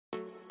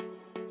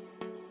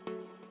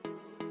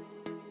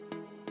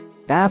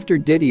After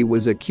Diddy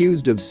was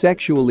accused of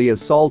sexually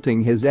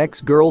assaulting his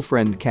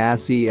ex-girlfriend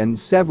Cassie and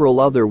several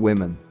other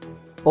women.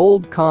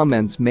 Old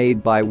comments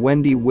made by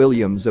Wendy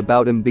Williams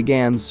about him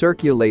began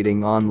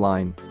circulating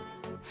online.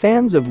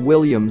 Fans of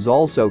Williams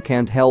also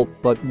can't help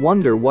but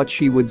wonder what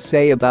she would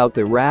say about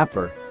the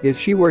rapper if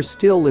she were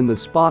still in the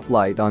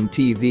spotlight on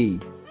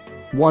TV.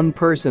 One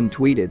person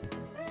tweeted,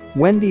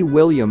 "Wendy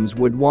Williams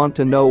would want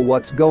to know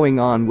what's going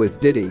on with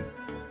Diddy."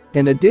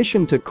 In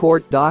addition to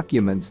court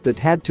documents that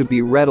had to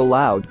be read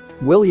aloud,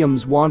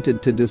 Williams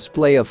wanted to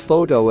display a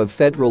photo of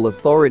federal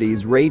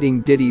authorities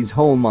raiding Diddy's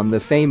home on the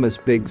famous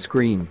big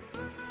screen.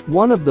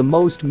 One of the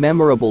most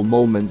memorable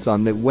moments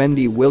on the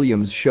Wendy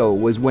Williams Show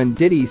was when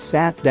Diddy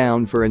sat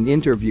down for an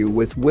interview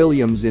with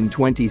Williams in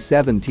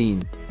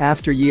 2017.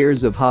 After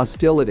years of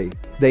hostility,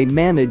 they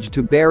managed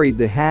to bury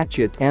the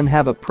hatchet and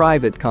have a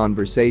private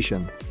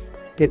conversation.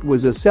 It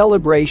was a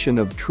celebration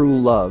of true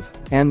love,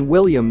 and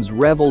Williams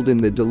reveled in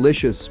the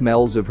delicious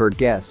smells of her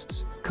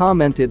guests,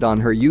 commented on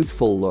her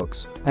youthful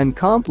looks, and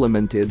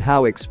complimented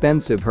how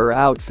expensive her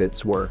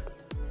outfits were.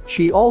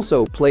 She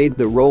also played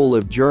the role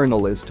of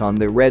journalist on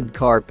the red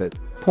carpet,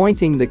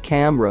 pointing the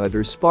camera at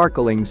her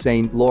sparkling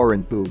Saint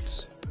Laurent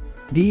boots.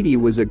 Didi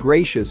was a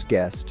gracious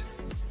guest.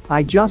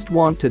 "I just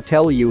want to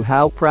tell you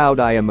how proud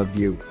I am of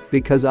you,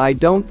 because I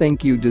don't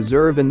think you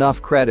deserve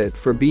enough credit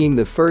for being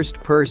the first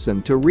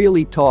person to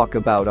really talk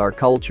about our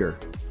culture.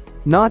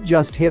 Not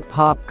just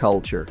hip-hop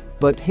culture,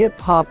 but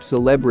hip-hop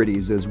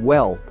celebrities as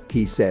well,"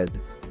 he said.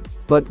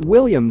 But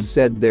Williams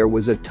said there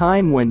was a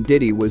time when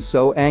Diddy was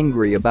so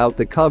angry about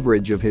the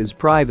coverage of his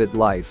private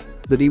life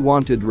that he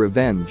wanted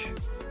revenge.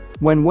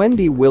 When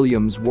Wendy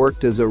Williams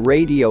worked as a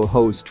radio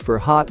host for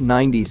Hot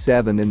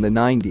 97 in the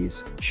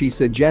 90s, she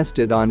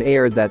suggested on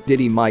air that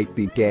Diddy might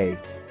be gay.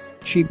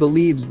 She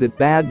believes that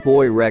Bad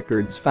Boy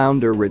Records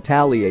founder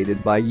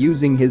retaliated by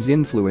using his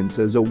influence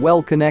as a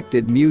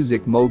well-connected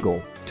music mogul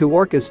to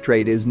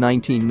orchestrate his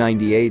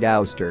 1998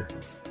 ouster.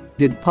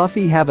 Did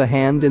Puffy have a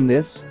hand in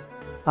this?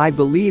 "I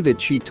believe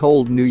it," she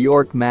told New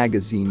York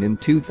Magazine in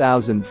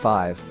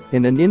 2005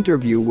 in an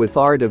interview with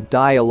Art of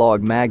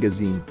Dialogue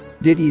magazine.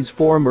 Diddy's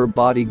former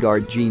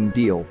bodyguard Gene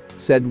Diehl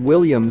said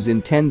Williams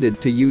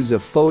intended to use a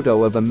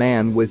photo of a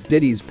man with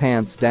Diddy's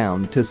pants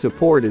down to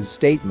support his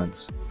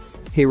statements.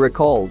 He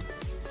recalled.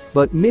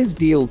 But Ms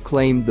Diehl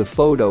claimed the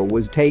photo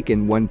was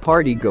taken when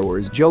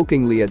partygoers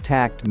jokingly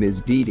attacked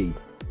Ms Didi.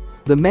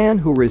 The man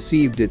who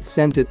received it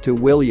sent it to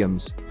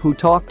Williams, who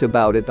talked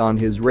about it on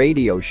his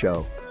radio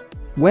show.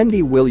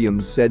 Wendy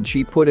Williams said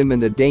she put him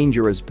in a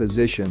dangerous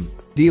position,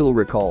 Diehl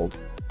recalled.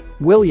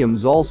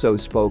 Williams also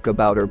spoke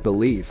about her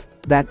belief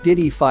that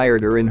Diddy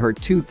fired her in her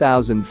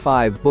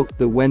 2005 book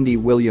The Wendy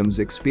Williams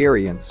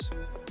Experience.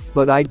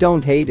 "But I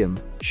don't hate him,"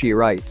 she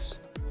writes.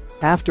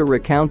 After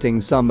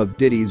recounting some of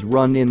Diddy's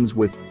run-ins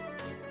with